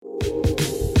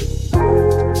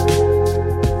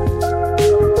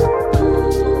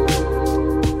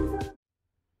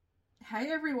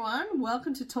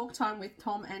Welcome to Talk Time with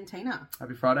Tom and Tina.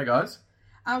 Happy Friday, guys.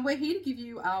 We're here to give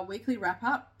you our weekly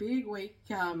wrap-up. Big week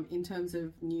in terms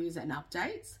of news and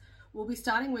updates. We'll be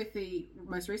starting with the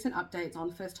most recent updates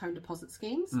on first home deposit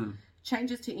schemes,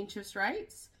 changes to interest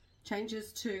rates,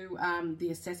 changes to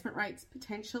the assessment rates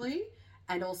potentially,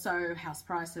 and also house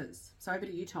prices. So over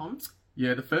to you, Tom.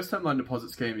 Yeah, the first home loan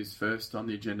deposit scheme is first on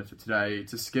the agenda for today.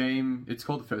 It's a scheme, it's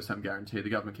called the First Home Guarantee. The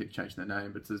government keeps changing their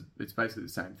name, but it's basically the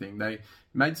same thing. They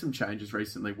made some changes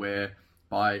recently where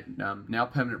now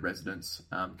permanent residents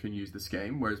can use the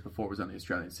scheme, whereas before it was only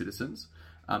Australian citizens.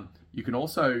 You can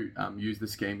also use the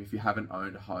scheme if you haven't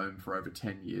owned a home for over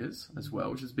 10 years as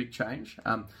well, which is a big change.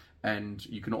 And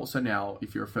you can also now,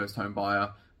 if you're a first home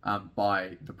buyer,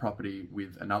 buy the property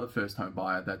with another first home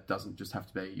buyer. That doesn't just have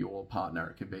to be your partner.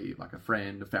 It can be like a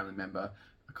friend, a family member,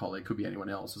 a colleague, could be anyone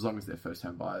else, as long as they're first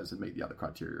home buyers and meet the other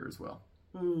criteria as well.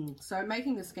 So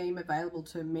making the scheme available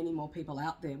to many more people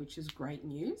out there, which is great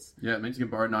news. Yeah, it means you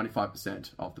can borrow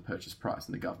 95% of the purchase price,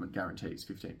 and the government guarantees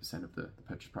 15% of the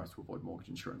purchase price to avoid mortgage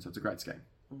insurance. So it's a great scheme.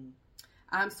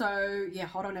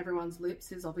 Hot on everyone's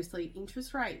lips is obviously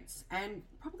interest rates, and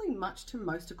probably much to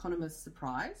most economists'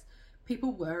 surprise,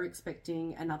 people were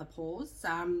expecting another pause.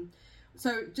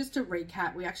 So just to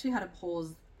recap, we actually had a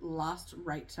pause last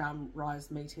rate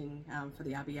rise meeting for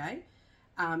the RBA,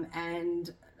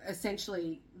 and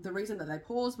essentially the reason that they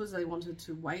paused was they wanted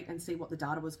to wait and see what the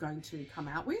data was going to come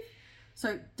out with.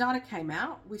 So data came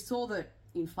out. We saw that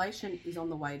inflation is on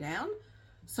the way down.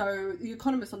 So the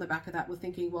economists on the back of that were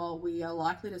thinking, well, we are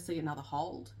likely to see another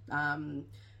hold.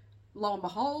 Lo and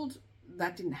behold,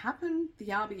 that didn't happen. The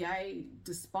RBA,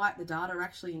 despite the data,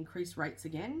 actually increased rates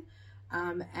again.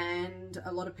 And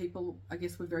a lot of people, I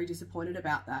guess, were very disappointed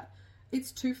about that.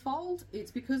 It's twofold.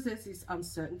 It's because there's this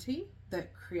uncertainty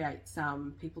that creates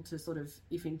people to sort of,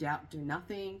 if in doubt, do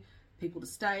nothing, people to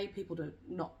stay, people to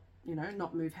not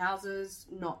move houses,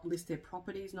 not list their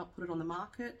properties, not put it on the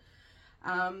market.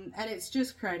 And it's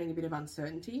just creating a bit of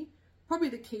uncertainty. Probably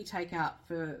the key takeout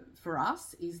for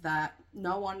us is that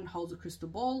no one holds a crystal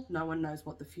ball. No one knows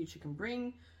what the future can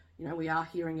bring. We are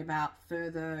hearing about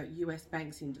further US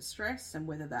banks in distress and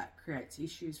whether that creates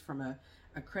issues from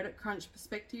a credit crunch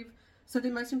perspective. So the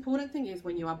most important thing is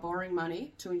when you are borrowing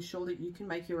money to ensure that you can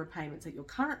make your repayments at your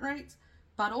current rates,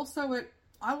 but also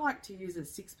I like to use a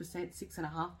 6%,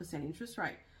 6.5% interest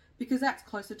rate, because that's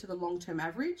closer to the long-term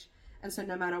average. And so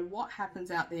no matter what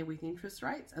happens out there with interest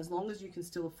rates, as long as you can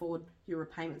still afford your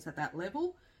repayments at that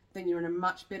level, then you're in a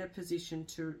much better position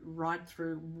to ride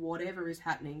through whatever is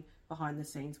happening behind the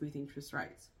scenes with interest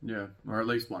rates. Yeah, or at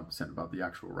least 1% above the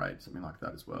actual rate, something like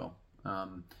that as well.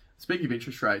 Speaking of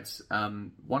interest rates,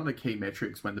 one of the key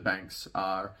metrics when the banks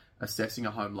are assessing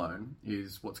a home loan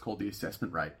is what's called the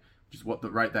assessment rate, which is what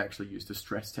the rate they actually use to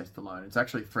stress test the loan. It's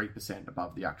actually 3%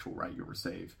 above the actual rate you'll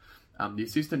receive. The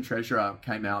Assistant Treasurer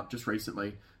came out just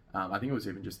recently, I think it was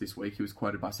even just this week, he was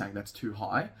quoted by saying that's too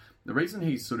high. The reason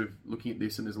he's sort of looking at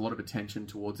this, and there's a lot of attention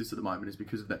towards this at the moment, is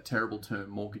because of that terrible term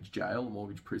mortgage jail or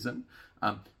mortgage prison,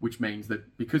 which means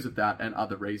that because of that and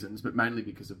other reasons, but mainly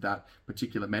because of that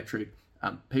particular metric,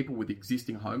 people with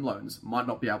existing home loans might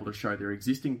not be able to show their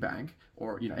existing bank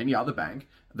or any other bank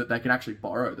that they can actually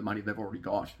borrow the money they've already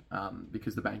got,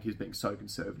 because the bank is being so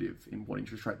conservative in what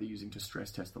interest rate they're using to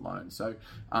stress test the loan. So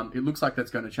it looks like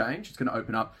that's going to change. It's going to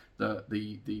open up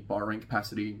the borrowing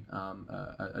capacity.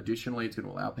 Additionally, it's going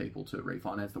to allow people to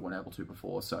refinance that weren't able to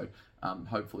before. So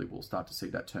hopefully we'll start to see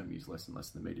that term used less and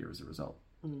less in the media as a result.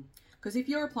 Because if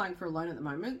you're applying for a loan at the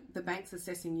moment, the bank's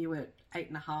assessing you at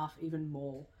 8.5%, even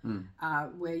more,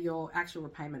 where your actual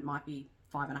repayment might be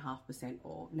 5.5%,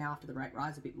 or now after the rate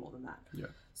rise, a bit more than that. Yeah.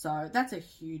 So that's a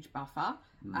huge buffer.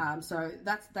 So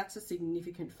that's a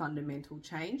significant fundamental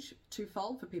change,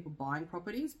 twofold for people buying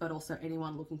properties, but also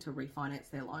anyone looking to refinance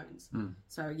their loans.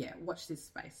 So yeah, watch this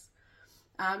space.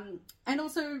 And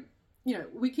also,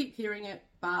 we keep hearing it,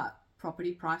 but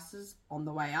property prices on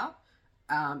the way up.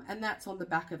 And that's on the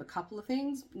back of a couple of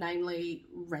things, namely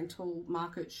rental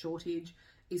market shortage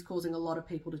is causing a lot of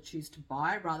people to choose to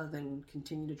buy rather than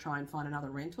continue to try and find another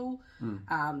rental.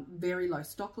 Very low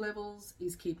stock levels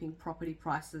is keeping property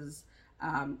prices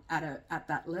at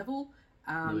that level.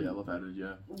 Really elevated,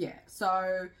 yeah. Yeah,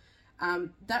 so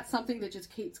that's something that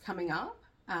just keeps coming up.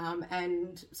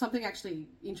 And something actually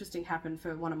interesting happened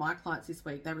for one of my clients this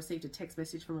week. They received a text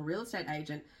message from a real estate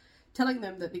agent telling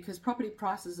them that because property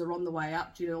prices are on the way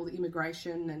up due to all the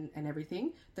immigration and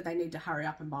everything, that they need to hurry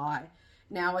up and buy.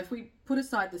 Now, if we put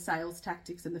aside the sales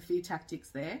tactics and the fear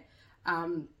tactics there,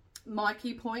 my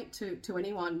key point to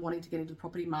anyone wanting to get into the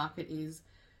property market is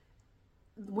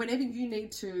whenever you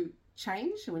need to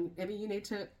change, whenever you need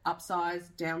to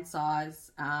upsize, downsize,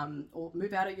 or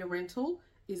move out of your rental,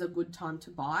 is a good time to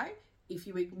buy. If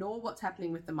you ignore what's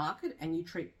happening with the market and you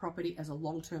treat property as a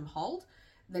long-term hold,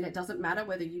 then it doesn't matter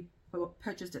whether you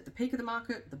purchased at the peak of the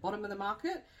market, the bottom of the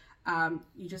market.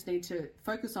 You just need to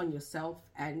focus on yourself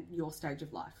and your stage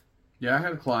of life. Yeah, I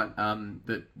had a client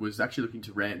that was actually looking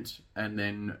to rent and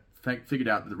then figured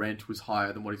out that the rent was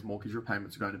higher than what his mortgage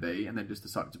repayments were going to be, and then just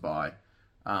decided to buy.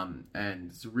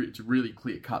 And it's a really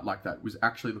clear cut like that. Was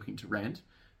actually looking to rent,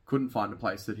 couldn't find a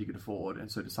place that he could afford,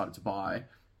 and so decided to buy.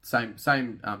 Same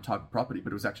type of property,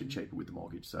 but it was actually cheaper with the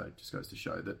mortgage. So it just goes to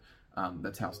show that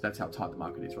that's how tight the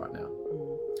market is right now.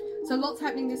 So lots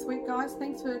happening this week, guys.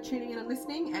 Thanks for tuning in and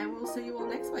listening, and we'll see you all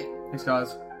next week. Thanks,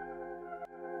 guys.